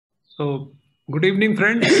So, good evening,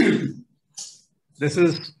 friends. This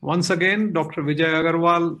is once again Dr. Vijay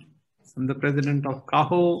Agarwal. I'm the president of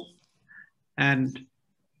CAHO and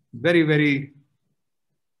very, very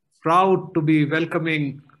proud to be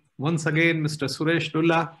welcoming once again Mr. Suresh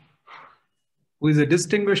Lulla, who is a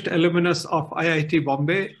distinguished alumnus of IIT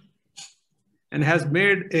Bombay and has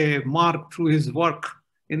made a mark through his work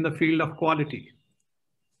in the field of quality.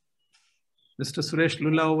 Mr. Suresh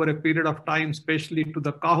Lulla, over a period of time, especially to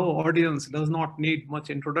the CAHO audience, does not need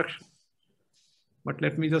much introduction. But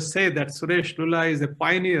let me just say that Suresh Lulla is a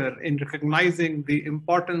pioneer in recognizing the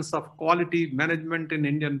importance of quality management in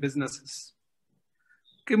Indian businesses.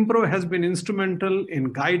 Qimpro has been instrumental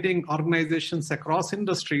in guiding organizations across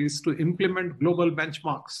industries to implement global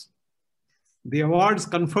benchmarks. The awards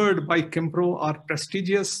conferred by Qimpro are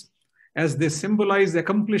prestigious as they symbolize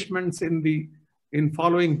accomplishments in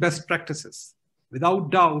following best practices.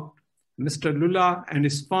 Without doubt, Mr. Lulla and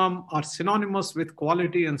his firm are synonymous with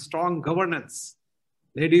quality and strong governance.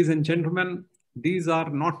 Ladies and gentlemen, these are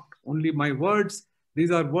not only my words,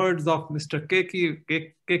 these are words of Mr.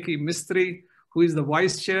 Keki Mistry, who is the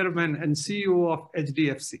Vice Chairman and CEO of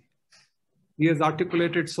HDFC. He has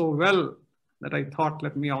articulated so well that I thought,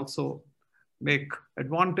 let me also make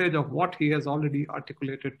advantage of what he has already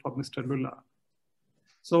articulated for Mr. Lulla.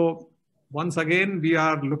 So once again, we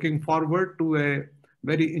are looking forward to a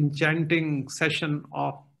very enchanting session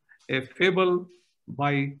of a fable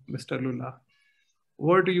by Mr. Lulla.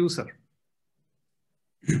 Over to you, sir.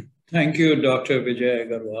 Thank you, Dr. Vijay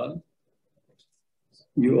Agarwal.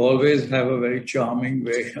 You always have a very charming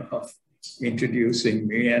way of introducing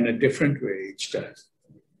me and a different way each time.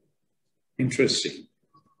 Interesting.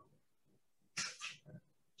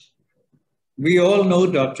 We all know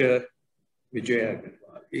Dr. Vijay Agarwal.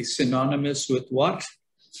 He's synonymous with what?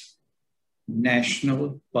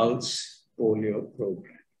 National Pulse Polio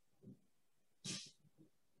Program.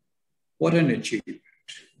 What an achievement.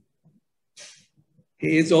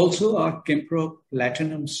 He is also our Qimpro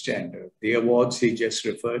Platinum Standard, the awards he just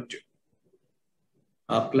referred to.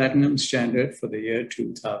 Our Platinum Standard for the year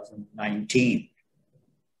 2019.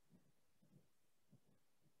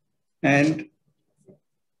 And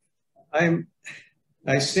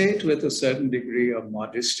I say it with a certain degree of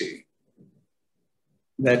modesty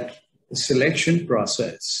that the selection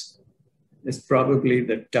process is probably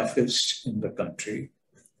the toughest in the country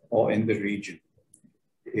or in the region,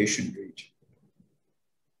 the Asian region.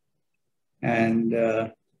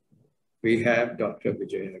 And we have Dr.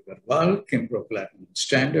 Vijay Agarwal, Qimpro Platinum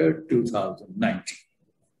Standard 2019.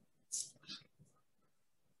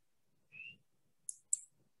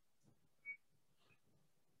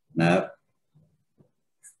 Now,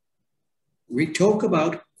 we talk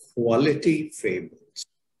about quality fables.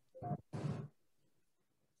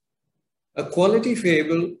 A quality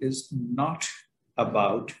fable is not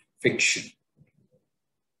about fiction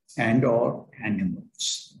and/or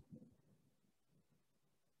animals.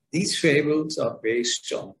 These fables are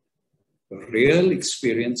based on real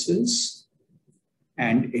experiences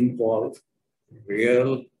and involve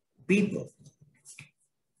real people.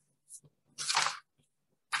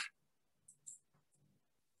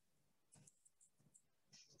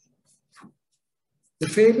 The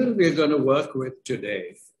fable we're going to work with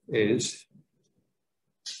today is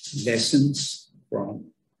Lessons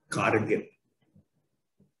from Kargil.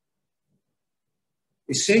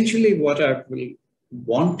 Essentially, what I will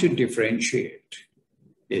want to differentiate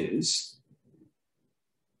is,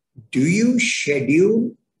 do you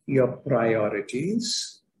schedule your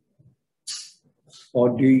priorities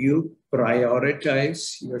or do you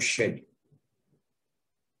prioritize your schedule?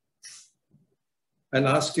 I'll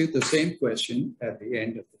ask you the same question at the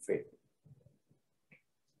end of the fable.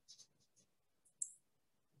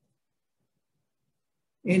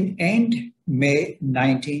 In end May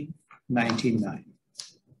 1999,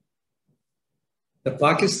 the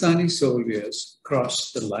Pakistani soldiers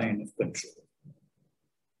crossed the line of control.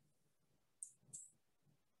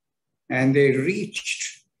 And they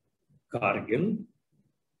reached Kargil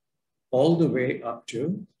all the way up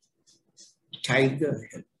to Tiger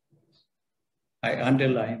Hill. I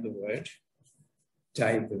underline the word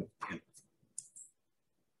Tiger Hill.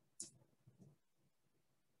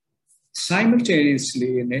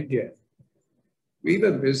 Simultaneously in India, we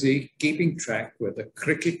were busy keeping track with the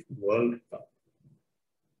Cricket World Cup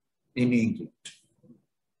in England.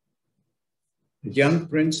 The young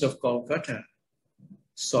Prince of Kolkata,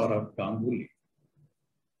 Saurav Ganguly,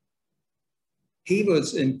 he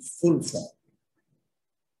was in full form.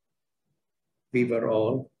 We were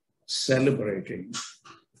all celebrating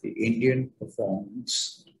the Indian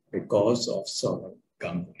performance because of Saurav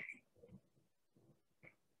Ganguly.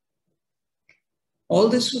 All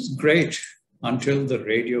this was great until the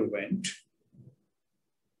radio went.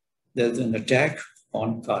 There's an attack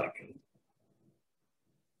on Kargil.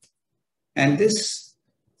 And this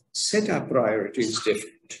set our priorities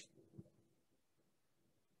different.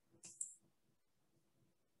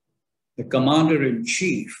 The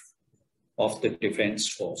commander-in-chief of the defense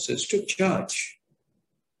forces took charge.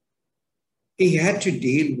 He had to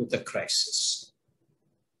deal with the crisis.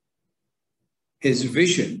 His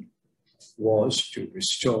vision was to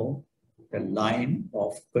restore the line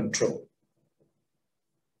of control.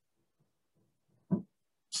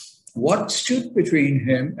 What stood between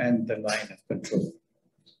him and the line of control?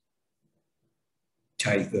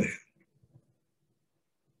 Tiger Hill.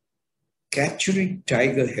 Capturing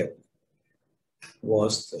Tiger Hill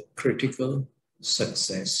was the critical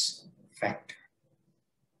success factor.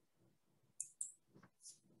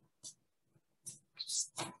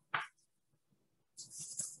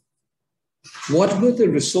 What were the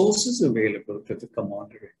resources available to the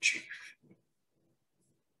commander-in-chief?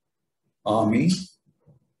 Army,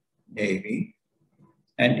 Navy,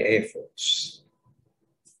 and Air Force.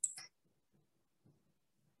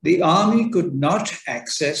 The army could not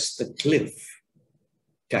access the cliff,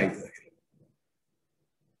 Tiger Hill.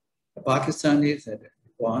 The Pakistanis had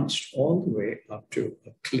advanced all the way up to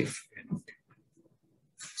a cliff end.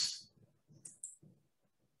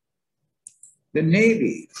 The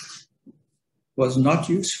Navy was not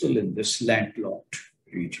useful in this landlocked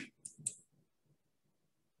region.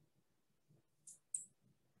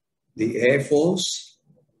 The Air Force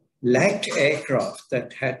lacked aircraft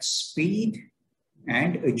that had speed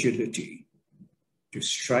and agility to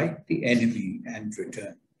strike the enemy and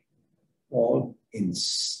return, all in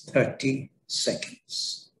 30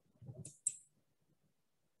 seconds.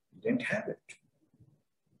 They didn't have it.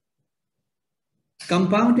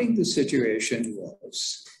 Compounding the situation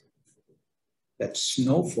was that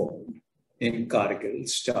snowfall in Kargil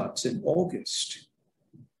starts in August.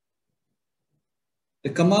 The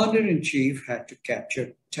commander-in-chief had to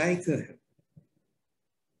capture Tiger Hill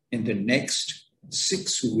in the next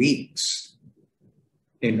 6 weeks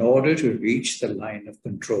in order to reach the line of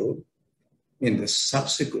control in the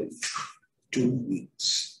subsequent 2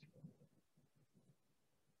 weeks.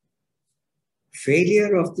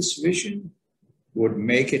 Failure of this vision would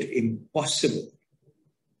make it impossible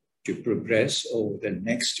to progress over the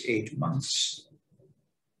next 8 months.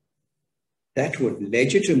 That would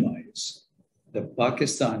legitimize the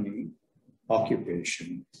Pakistani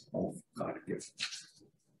occupation of Kargil.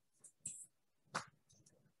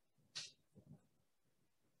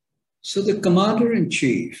 So the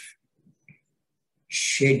commander-in-chief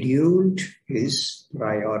scheduled his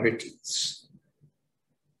priorities.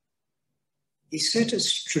 He set a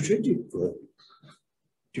strategic goal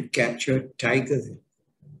to capture Tiger Hill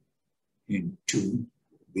in 2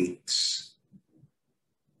 weeks.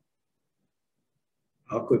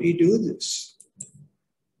 How could he do this?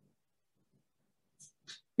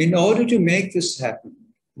 In order to make this happen,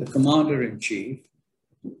 the commander-in-chief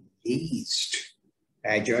leased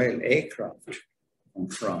agile aircraft from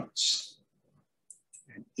France,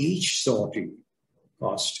 and each sortie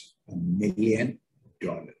cost $1 million.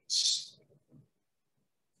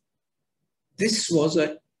 This was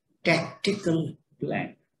a tactical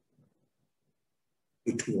plan.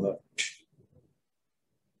 It worked.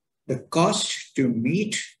 The cost to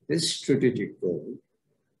meet this strategic goal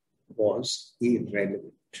was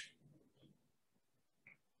irrelevant.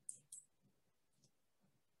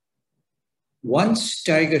 Once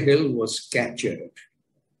Tiger Hill was captured,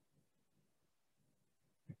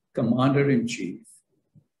 commander-in-chief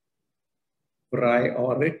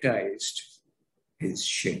prioritized his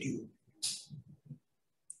schedule.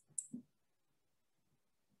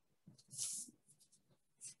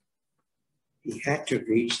 He had to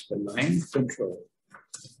reach the line of control,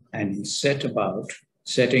 and he set about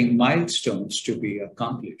setting milestones to be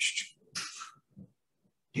accomplished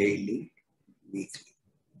daily, weekly.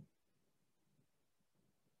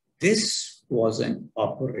 This was an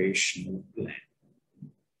operational plan.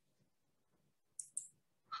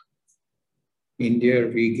 India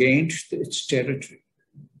regained its territory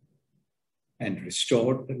and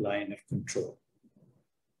restored the line of control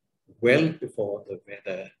well before the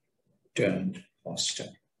weather turned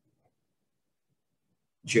hostile.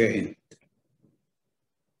 Jai Hind.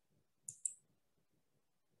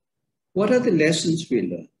 What are the lessons we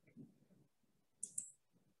learned?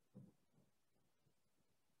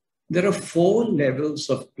 There are 4 levels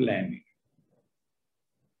of planning: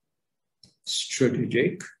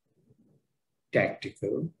 strategic,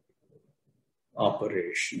 tactical,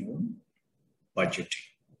 operational, budgeting.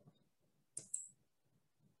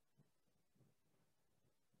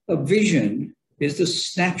 A vision is the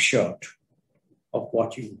snapshot of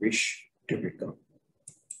what you wish to become.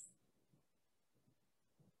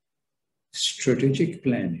 Strategic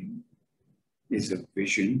planning is a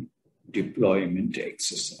vision deployment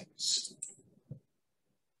exercise.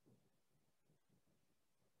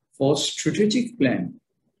 For strategic planning,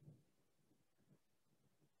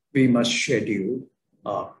 we must schedule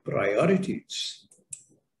our priorities.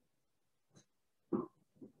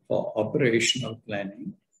 For operational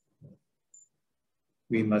planning,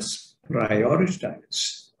 we must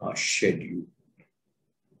prioritize our schedule.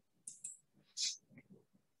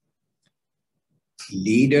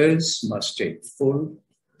 Leaders must take full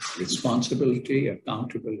responsibility,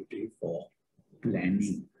 accountability for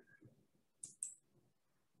planning.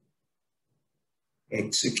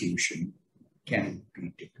 Execution can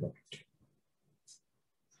be deployed.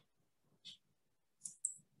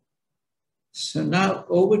 So now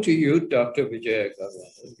over to you, Dr. Vijay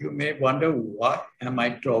Agarwal. You may wonder, what am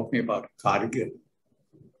I talking about Kargil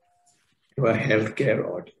to a healthcare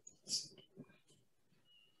audience?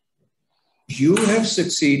 You have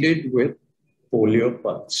succeeded with polio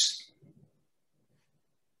pulse.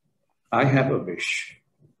 I have a wish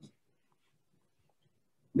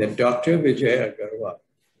that Dr. Vijay Agarwal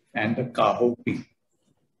and the CAHO team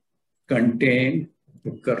contain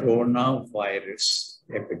the coronavirus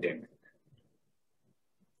epidemic.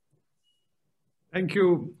 Thank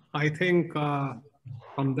you. I think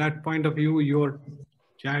from that point of view, your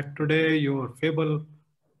chat today, your fable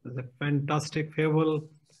is a fantastic fable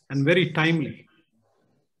and very timely.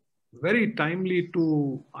 Very timely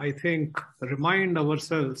to, I think, remind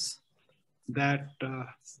ourselves that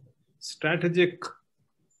strategic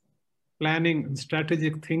planning and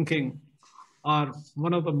strategic thinking are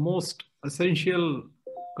one of the most essential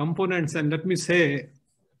components. And let me say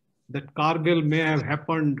that Kargil may have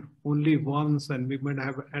happened only once, and we might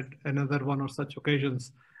have had another one or such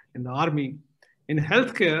occasions in the army. In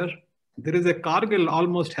healthcare, there is a Kargil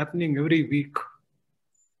almost happening every week.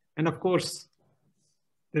 And of course,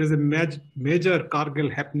 there is a major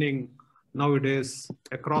Kargil happening nowadays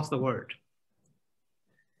across the world.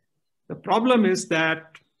 The problem is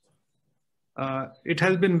that it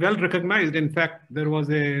has been well recognized. In fact, there was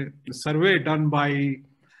a survey done by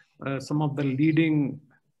some of the leading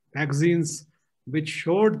magazines which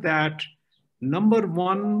showed that number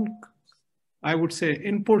one, I would say,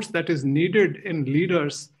 inputs that is needed in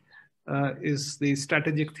leaders is the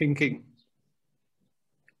strategic thinking.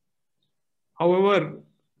 However,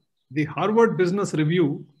 the Harvard Business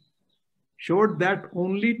Review showed that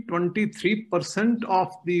only 23%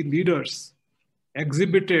 of the leaders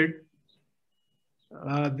exhibited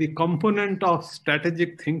the component of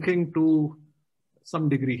strategic thinking to some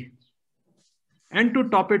degree. And to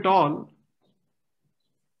top it all,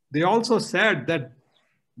 they also said that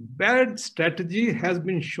bad strategy has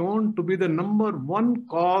been shown to be the number one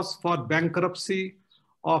cause for bankruptcy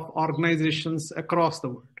of organizations across the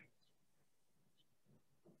world.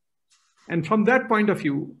 And from that point of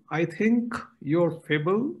view, I think your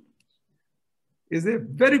fable is a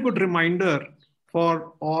very good reminder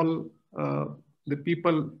for all the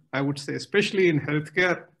people, I would say, especially in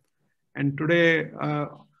healthcare. And today,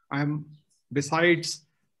 I'm, besides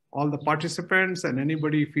all the participants, and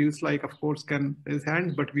anybody feels like, of course, can raise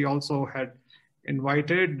hands, but we also had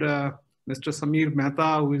invited Mr. Sameer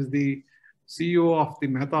Mehta, who is the CEO of the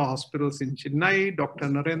Mehta Hospitals in Chennai, Dr.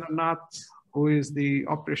 Narendranath, who is the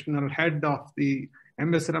operational head of the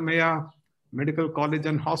MS Ramaiah Medical College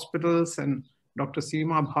and Hospitals, and Dr.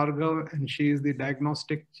 Seema Bhargava, and she is the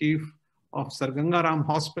diagnostic chief of Sir Ganga Ram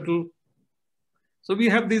Hospital. So we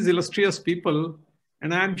have these illustrious people,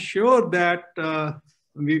 and I'm sure that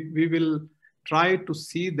we will try to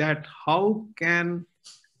see that how can,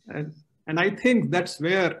 and I think that's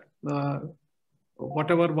where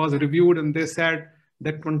whatever was reviewed, and they said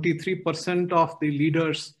that 23% of the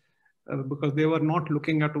leaders, because they were not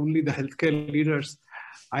looking at only the healthcare leaders.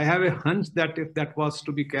 I have a hunch that if that was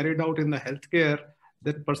to be carried out in the healthcare,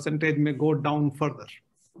 that percentage may go down further,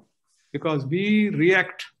 because we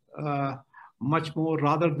react much more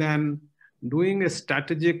rather than doing a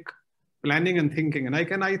strategic planning and thinking. And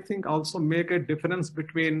I think also make a difference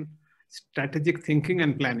between strategic thinking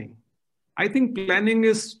and planning. I think planning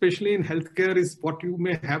is, especially in healthcare, is what you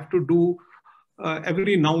may have to do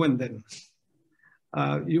every now and then.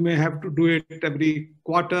 You may have to do it every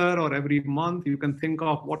quarter or every month. You can think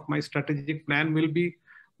of what my strategic plan will be.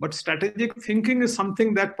 But strategic thinking is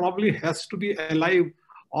something that probably has to be alive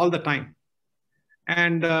all the time.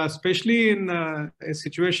 And especially in a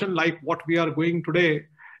situation like what we are going today,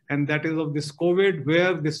 and that is of this COVID,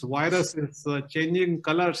 where this virus is changing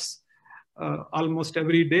colors almost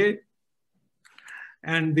every day.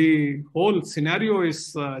 And the whole scenario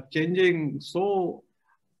is changing so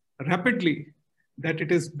rapidly that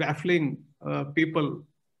it is baffling people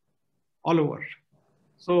all over.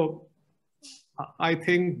 So I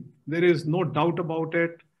think there is no doubt about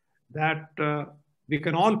it that we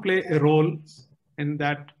can all play a role in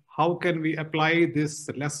that. How can we apply these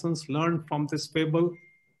lessons learned from this fable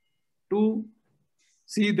to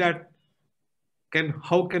see that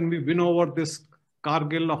how can we win over this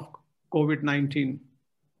Kargil of COVID-19?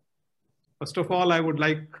 First of all, I would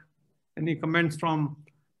like any comments from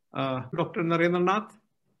Dr. Narendranath.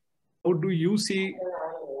 How do you see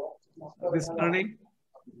this learning?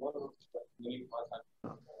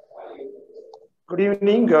 Good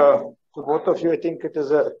evening to both of you. I think it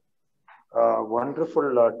is a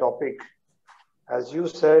wonderful topic. As you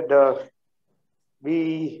said,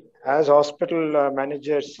 we as hospital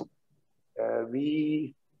managers,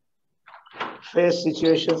 we face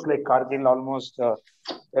situations like Kargil almost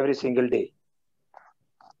every single day.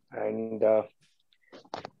 And the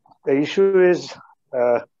issue is,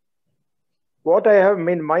 what I have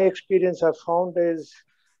in my experience I've found is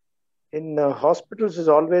in hospitals is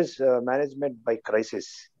always management by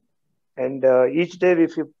crisis. And each day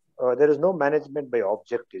there is no management by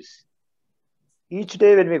objectives. Each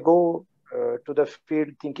day when we go to the field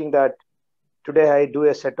thinking that today I do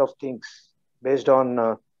a set of things based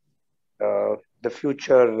on the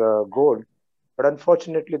future goal, but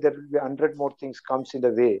unfortunately there will be 100 more things comes in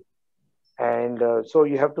the way. And so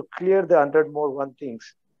you have to clear the 100 more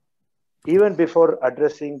things even before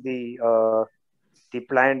addressing the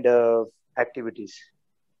planned activities.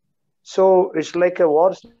 So it's like a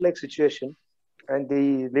war-like situation, and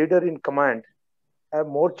the leader in command have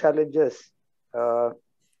more challenges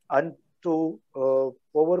to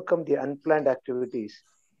overcome the unplanned activities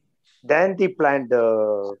than the planned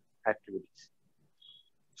activities.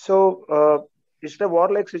 So it's a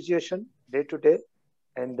war-like situation day to day,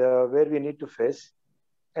 and where we need to face.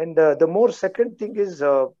 And the more second thing is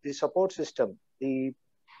the support system. The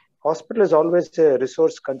hospital is always a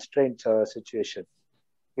resource constraint situation.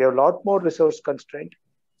 We have a lot more resource constraint,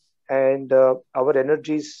 and our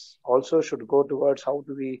energies also should go towards how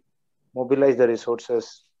do we mobilize the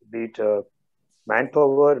resources, be it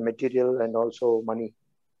manpower, material, and also money.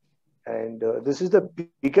 And this is the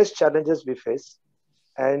biggest challenges we face.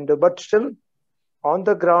 And but still, on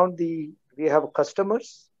the ground, we have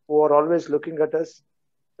customers who are always looking at us,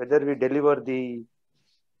 whether we deliver the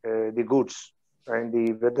goods and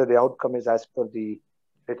whether the outcome is as per the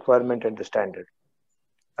requirement and the standard.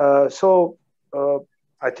 So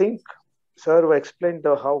I think Sir explained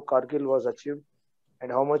how Kargil was achieved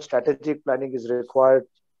and how much strategic planning is required,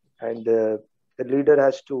 and the leader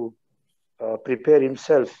has to prepare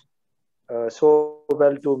himself so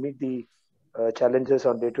well to meet the challenges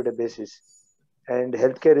on day-to-day basis. And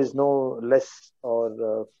healthcare is no less,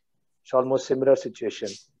 or it's almost similar situation.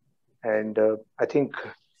 And I think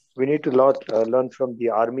we need to learn from the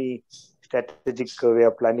army strategic way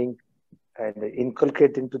of planning and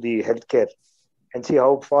inculcate into the healthcare and see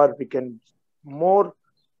how far we can more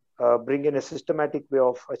bring in a systematic way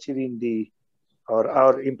of achieving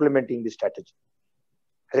or implementing the strategy.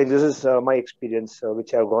 I think this is my experience,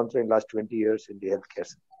 which I've gone through in the last 20 years in the healthcare.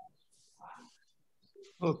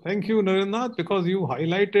 So thank you, Narendranath, because you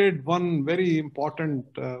highlighted one very important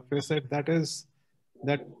facet, that is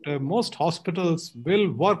that most hospitals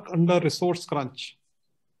will work under resource crunch.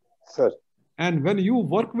 Sir. And when you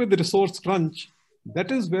work with resource crunch,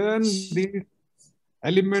 that is when the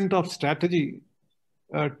element of strategy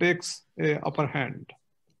takes a upper hand.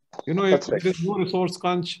 You know, if there is no resource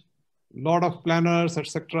crunch, lot of planners,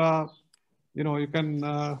 etc., you know, you can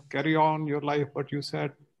carry on your life, but you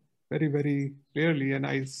said very, very clearly, and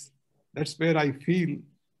that's where I feel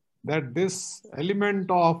that this element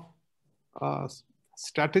of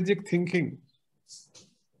strategic thinking,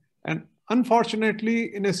 and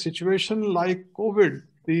unfortunately in a situation like COVID,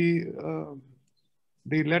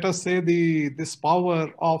 let us say this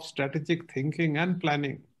power of strategic thinking and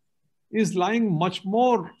planning is lying much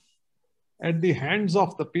more at the hands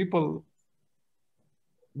of the people,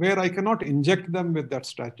 where I cannot inject them with that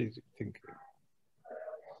strategic thinking.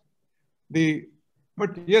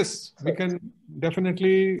 But yes, we can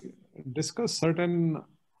definitely discuss certain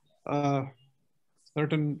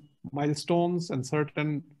milestones and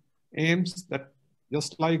certain aims, that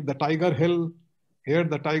just like the Tiger Hill, here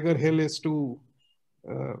the Tiger Hill is to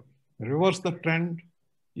reverse the trend.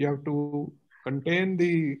 You have to contain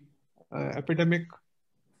the epidemic,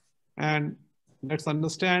 and let's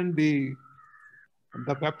understand the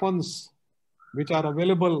weapons which are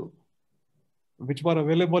available which were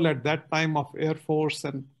available at that time of Air Force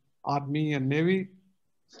and Army and Navy.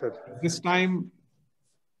 Sir. This time,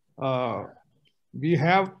 we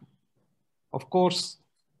have, of course,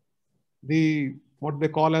 what they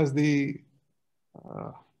call as the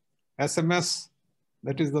SMS,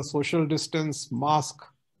 that is the social distance, mask,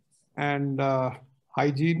 and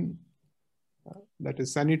hygiene, that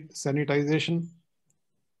is sanitization.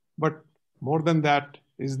 But more than that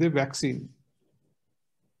is the vaccine.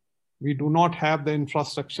 We do not have the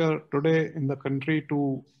infrastructure today in the country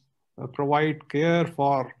to provide care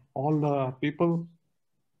for all the people.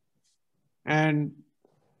 And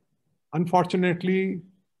unfortunately,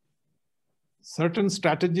 certain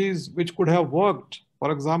strategies which could have worked,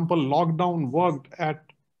 for example, lockdown worked at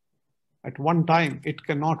one time, it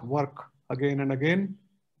cannot work again and again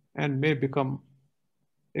and may become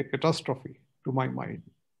a catastrophe to my mind.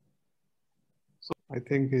 So I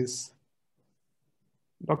think is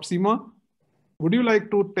Dr. Seema, would you like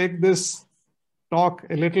to take this talk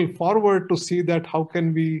a little forward to see that how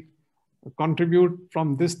can we contribute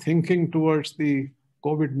from this thinking towards the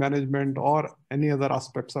COVID management or any other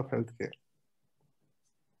aspects of healthcare?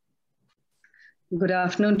 Good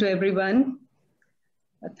afternoon to everyone.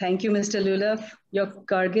 Thank you, Mr. Lulla. Your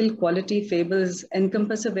Kargil quality fables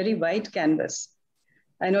encompass a very wide canvas.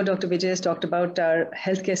 I know Dr. Vijay has talked about our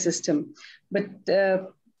healthcare system, but the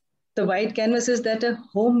wide canvas is that a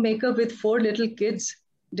homemaker with 4 little kids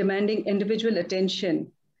demanding individual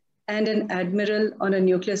attention and an admiral on a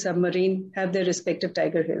nuclear submarine have their respective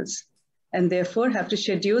Tiger Hills, and therefore have to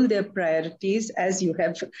schedule their priorities as you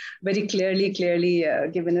have very clearly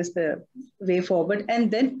given us the way forward,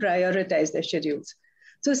 and then prioritize their schedules.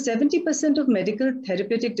 So 70% of medical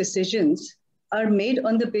therapeutic decisions are made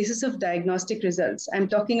on the basis of diagnostic results. I'm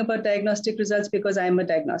talking about diagnostic results because I'm a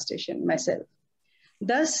diagnostician myself.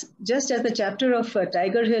 Thus, just as the chapter of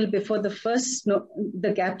Tiger Hill before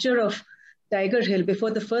the capture of Tiger Hill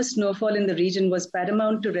before the first snowfall in the region was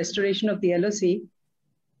paramount to restoration of the LOC,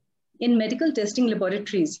 in medical testing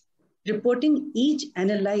laboratories, reporting each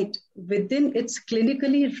analyte within its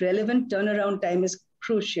clinically relevant turnaround time is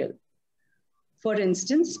crucial. For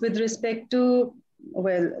instance, with respect to,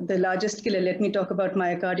 well, the largest killer, let me talk about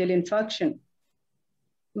myocardial infarction.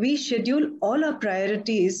 We schedule all our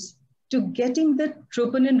priorities to getting the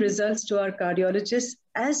troponin results to our cardiologists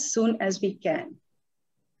as soon as we can.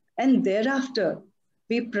 And thereafter,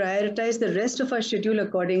 we prioritize the rest of our schedule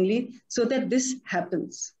accordingly so that this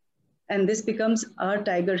happens. And this becomes our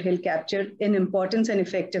Tiger Hill capture in importance and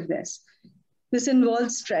effectiveness. This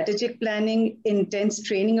involves strategic planning, intense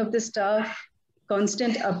training of the staff,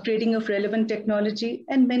 constant upgrading of technology,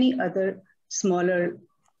 and many other smaller,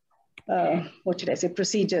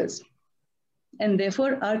 procedures. And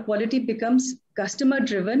therefore, our quality becomes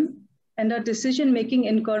customer-driven, and our decision-making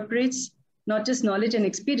incorporates not just knowledge and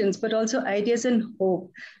experience, but also ideas and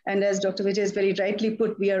hope. And as Dr. Vijay has very rightly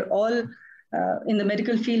put, we are all in the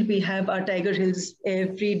medical field, we have our Tiger Hills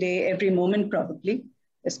every day, every moment probably,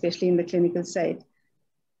 especially in the clinical side.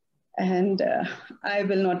 And I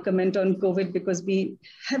will not comment on COVID because we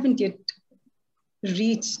haven't yet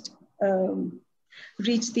reached where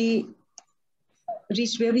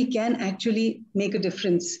we can actually make a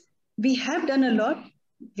difference. We have done a lot.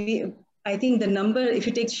 I think the number, if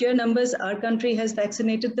you take sheer numbers, our country has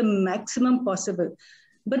vaccinated the maximum possible,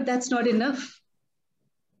 but that's not enough.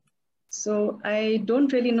 So I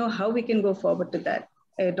don't really know how we can go forward to that.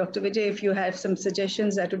 Dr. Vijay, if you have some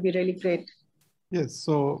suggestions, that would be really great. Yes,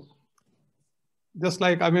 so just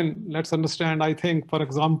like, let's understand, I think, for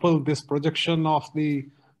example, this projection of the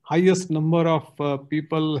highest number of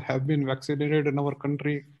people have been vaccinated in our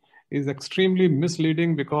country is extremely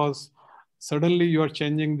misleading because suddenly you are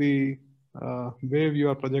changing the way you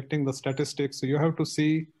are projecting the statistics. So you have to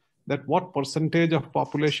see that what percentage of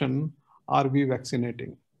population are we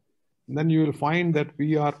vaccinating. And then you will find that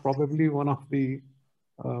we are probably one of the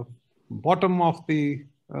bottom of the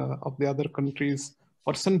other countries'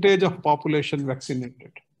 percentage of population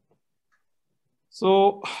vaccinated.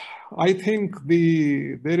 So I think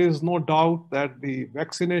there is no doubt that the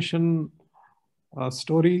vaccination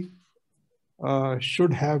story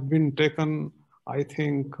should have been taken, I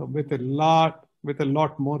think, with a lot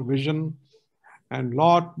more vision and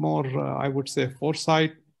lot more, I would say,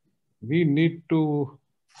 foresight. We need to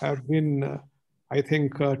have been, I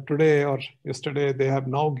think today or yesterday, they have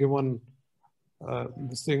now given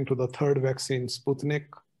this thing to the third vaccine, Sputnik.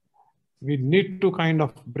 We need to kind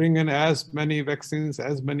of bring in as many vaccines,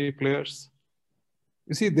 as many players.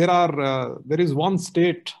 You see, there is one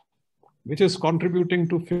state which is contributing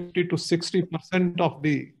to 50 to 60% of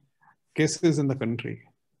the cases in the country.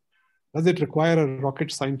 Does it require a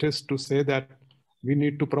rocket scientist to say that we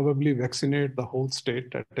need to probably vaccinate the whole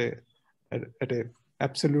state at a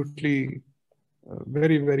absolutely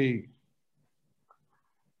very, very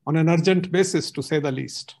on an urgent basis, to say the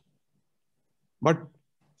least. But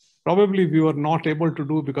probably we were not able to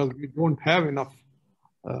do because we don't have enough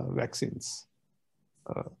vaccines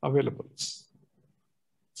available.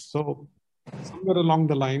 So somewhere along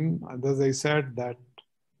the line, as I said, that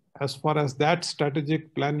as far as that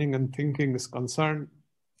strategic planning and thinking is concerned,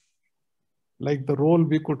 like the role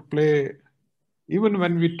we could play, even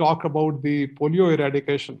when we talk about the polio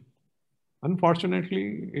eradication,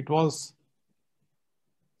 unfortunately, it was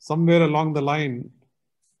somewhere along the line,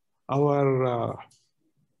 our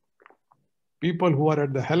people who are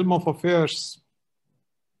at the helm of affairs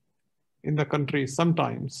in the country,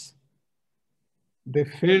 sometimes they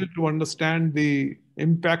fail to understand the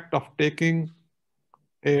impact of taking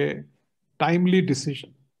a timely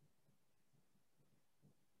decision,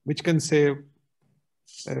 which can save,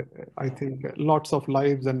 I think, lots of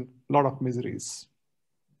lives and a lot of miseries.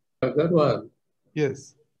 Agarwal,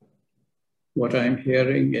 Yes. what I'm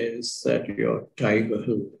hearing is that your tiger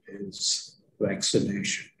hill is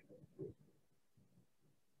vaccination.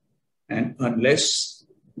 And unless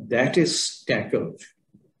that is tackled,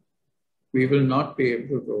 we will not be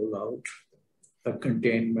able to roll out a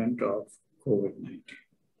containment of COVID-19.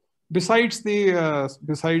 Besides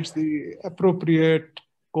the appropriate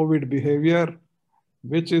COVID behavior,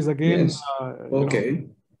 which is again, Yes. Okay.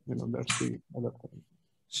 That's the other thing.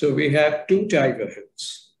 So we have two tiger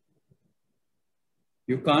hills.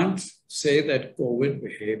 You can't say that COVID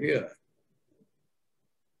behavior,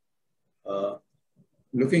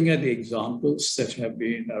 looking at the examples that have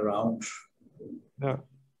been around, Yeah.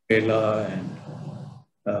 and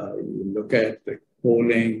you look at the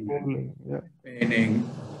polling, Yeah. campaigning,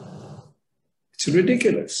 it's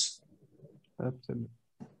ridiculous. Absolutely.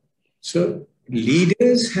 So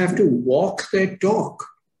leaders have to walk their talk.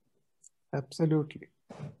 Absolutely.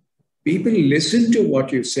 People listen to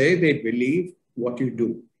what you say, they believe what you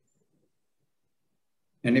do.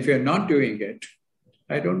 And if you're not doing it,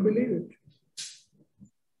 I don't believe it.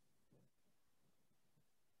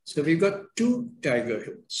 So we've got two tiger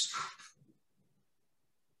hills.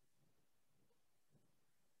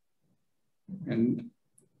 And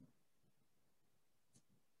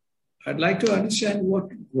I'd like to understand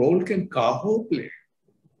what role can CAHO play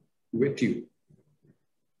with you?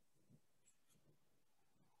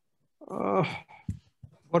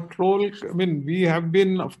 What role? I mean, we have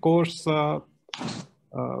been, of course,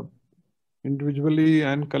 individually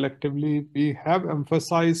and collectively, we have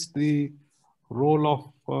emphasized the role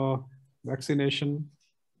of vaccination.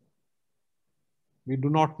 We do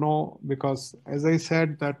not know because, as I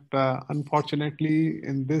said, that unfortunately,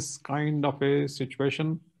 in this kind of a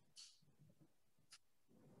situation,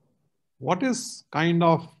 what is kind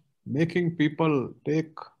of making people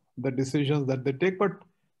take the decisions that they take? But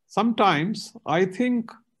sometimes I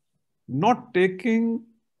think not taking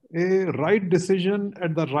a right decision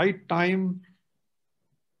at the right time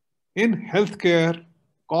in healthcare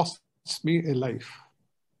costs me a life.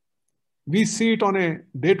 We see it on a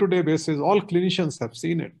day-to-day basis. All clinicians have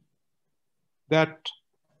seen it.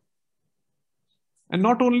 And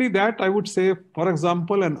not only that, I would say, for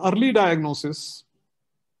example, an early diagnosis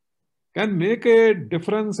can make a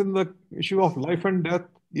difference in the issue of life and death,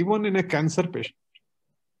 even in a cancer patient.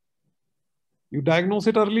 You diagnose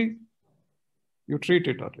it early, you treat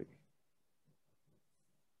it early.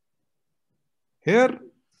 Here,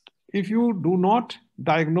 if you do not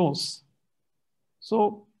diagnose,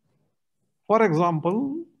 so for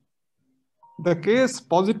example, the case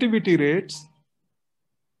positivity rates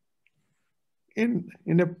in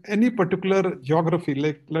any particular geography,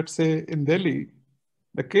 like let's say in Delhi,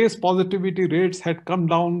 the case positivity rates had come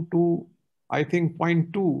down to, I think,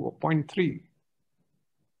 0.2 or 0.3.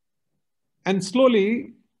 And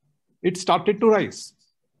slowly, it started to rise.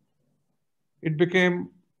 It became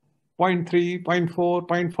 0.3, 0.4,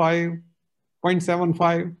 0.5,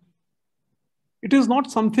 0.75. It is not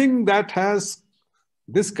something that has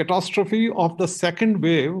this catastrophe of the second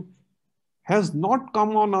wave has not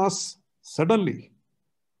come on us suddenly.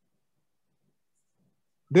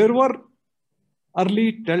 There were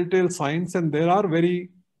early telltale signs, and there are very,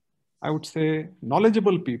 I would say,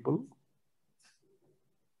 knowledgeable people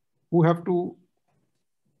who have to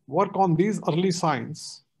work on these early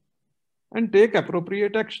signs and take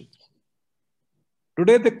appropriate actions.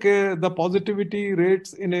 Today, the positivity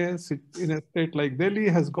rates in a state like Delhi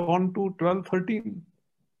has gone to 12, 13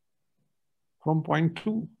 from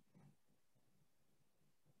 0.2.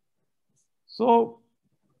 So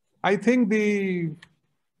I think the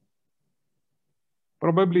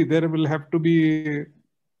probably there will have to be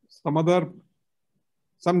some other,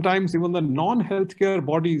 sometimes even the non-healthcare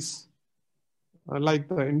bodies like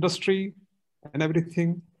the industry and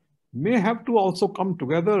everything may have to also come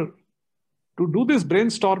together to do this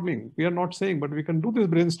brainstorming. We are not saying, but we can do this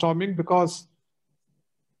brainstorming, because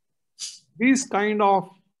these kind of,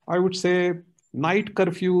 I would say, night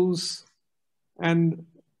curfews and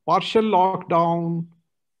partial lockdown,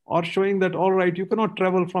 or showing that, all right, you cannot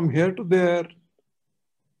travel from here to there.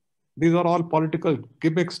 These are all political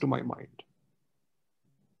gimmicks to my mind.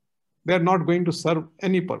 They're not going to serve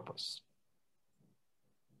any purpose.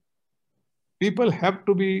 People have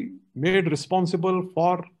to be made responsible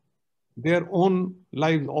for their own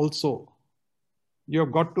lives also.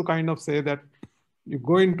 You've got to kind of say that you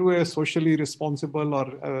go into a socially responsible or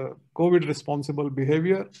a COVID responsible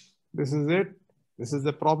behavior. This is it. This is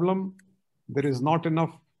the problem. There is not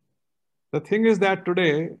enough. The thing is that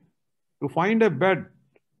today, to find a bed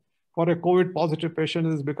for a COVID positive patient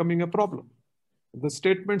is becoming a problem. The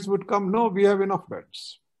statements would come, no, we have enough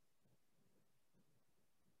beds.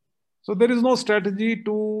 So there is no strategy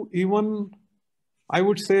to even, I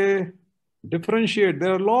would say, differentiate.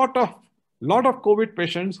 There are a lot of COVID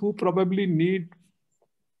patients who probably need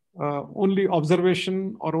only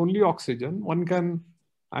observation or only oxygen. One can,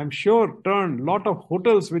 I'm sure, turn a lot of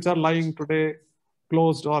hotels which are lying today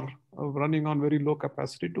closed or running on very low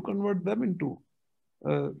capacity to convert them into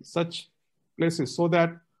such places, so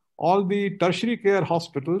that all the tertiary care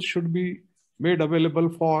hospitals should be made available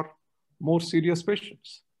for more serious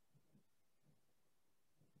patients.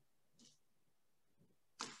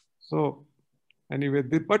 So anyway,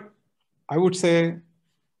 but I would say,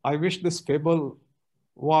 I wish this fable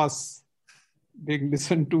was being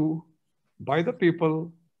listened to by the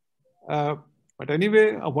people. But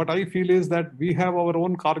anyway, what I feel is that we have our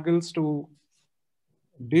own Kargils to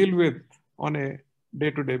deal with on a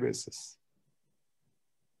day-to-day basis.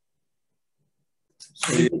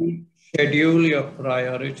 So you schedule your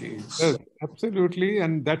priorities. Yes, absolutely.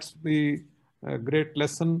 And that's the great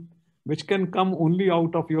lesson, which can come only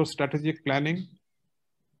out of your strategic planning.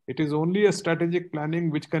 It is only a strategic planning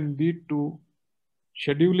which can lead to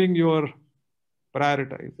scheduling your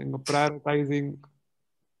prioritizing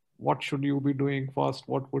what should you be doing first,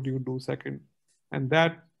 what would you do second. And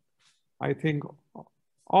that, I think,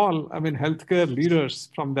 healthcare leaders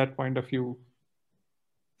from that point of view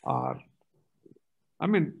are,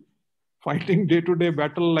 fighting day-to-day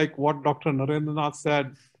battle, like what Dr. Narendranath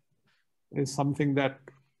said, is something that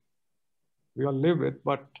we all live with,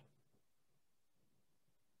 but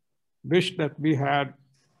wish that we had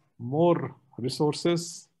more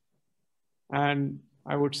resources and,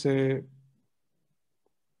 I would say,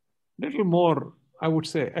 little more, I would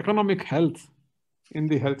say, economic health in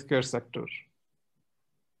the healthcare sector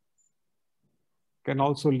can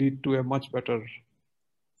also lead to a much better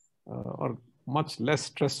or much less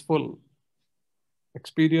stressful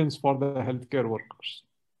experience for the healthcare workers.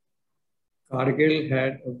 Kargil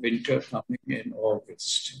had a winter coming in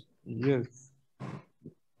August. Yes.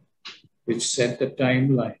 Which set the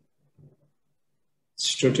timeline.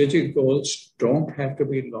 Strategic goals don't have to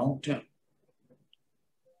be long-term.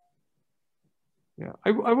 Yeah,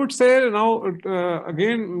 I would say now,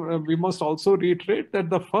 again, we must also reiterate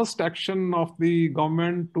that the first action of the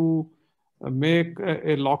government to make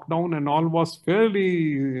a lockdown and all was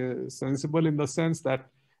fairly sensible, in the sense that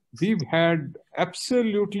we've had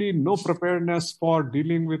absolutely no preparedness for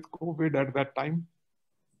dealing with COVID at that time.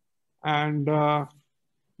 And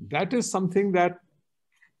that is something that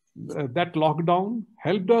that lockdown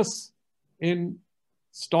helped us in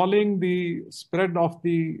stalling the spread of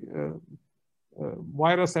the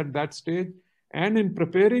virus at that stage, and in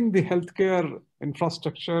preparing the healthcare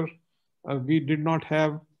infrastructure. We did not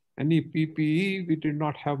have any PPE, we did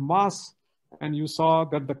not have masks, and you saw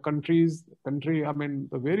that the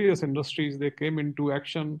the various industries, they came into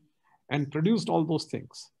action and produced all those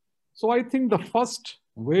things. So I think the first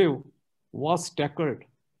wave was tackled.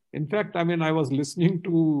 In fact, I was listening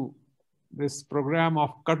to this program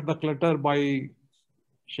of Cut the Clutter by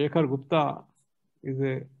Shekhar Gupta, is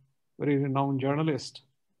a very renowned journalist.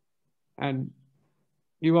 And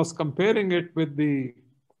he was comparing it with the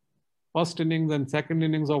first innings and second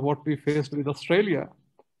innings of what we faced with Australia,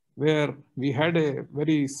 where we had a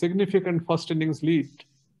very significant first innings lead.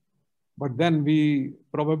 But then we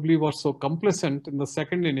probably were so complacent in the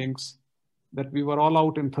second innings that we were all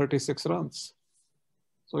out in 36 runs.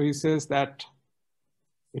 So he says that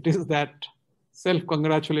it is that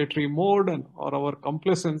self-congratulatory mode or our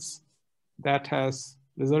complacence that has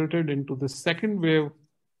resulted into the second wave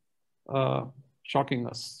shocking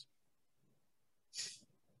us.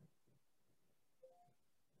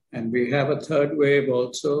 And we have a third wave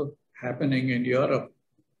also happening in Europe.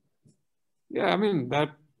 Yeah, I mean, that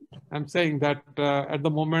I'm saying that at the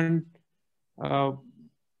moment,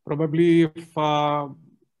 probably if I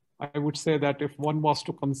would say that if one was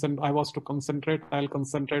to I was to concentrate, I'll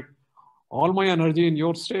concentrate all my energy in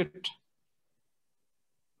your state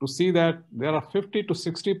to see that there are 50 to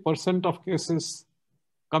 60% of cases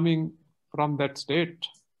coming from that state.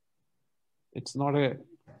 It's not a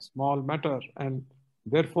small matter. And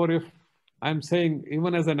therefore, if I'm saying,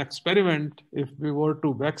 even as an experiment, if we were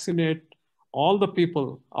to vaccinate all the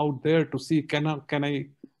people out there to see, can I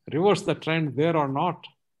reverse the trend there or not?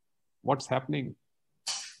 What's happening?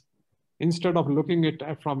 Instead of looking at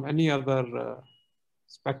it from any other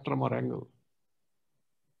spectrum or angle.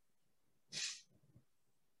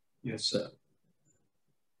 Yes, sir.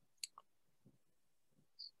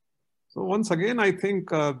 So once again, I think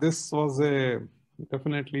this was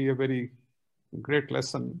definitely a very great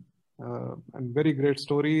lesson and very great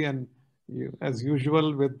story. And as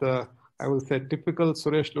usual with the, I will say, typical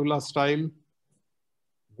Suresh Lulla style,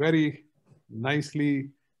 very nicely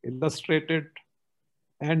illustrated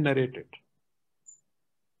and narrated.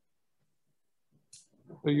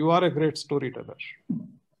 So you are a great storyteller.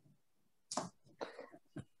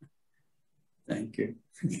 Thank you.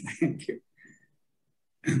 Thank you.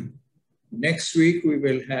 Next week, we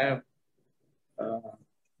will have...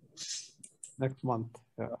 next month,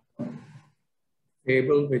 yeah.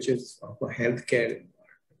 Fable, which is of a healthcare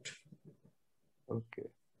environment. Okay.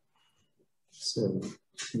 So,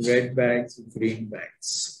 red bags, green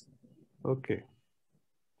bags. Okay.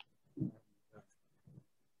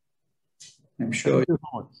 I'm sure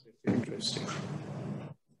it's interesting.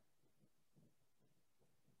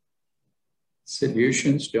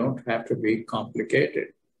 Solutions don't have to be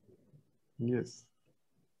complicated. Yes.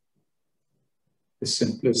 The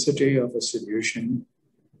simplicity of a solution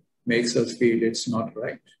makes us feel it's not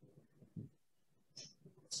right.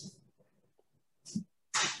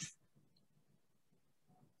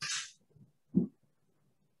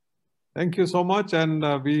 Thank you so much. And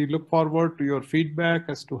we look forward to your feedback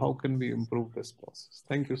as to how can we improve this process.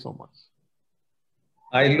 Thank you so much.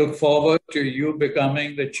 I look forward to you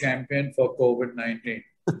becoming the champion for COVID-19.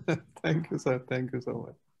 Thank you, sir. Thank you so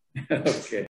much. Okay.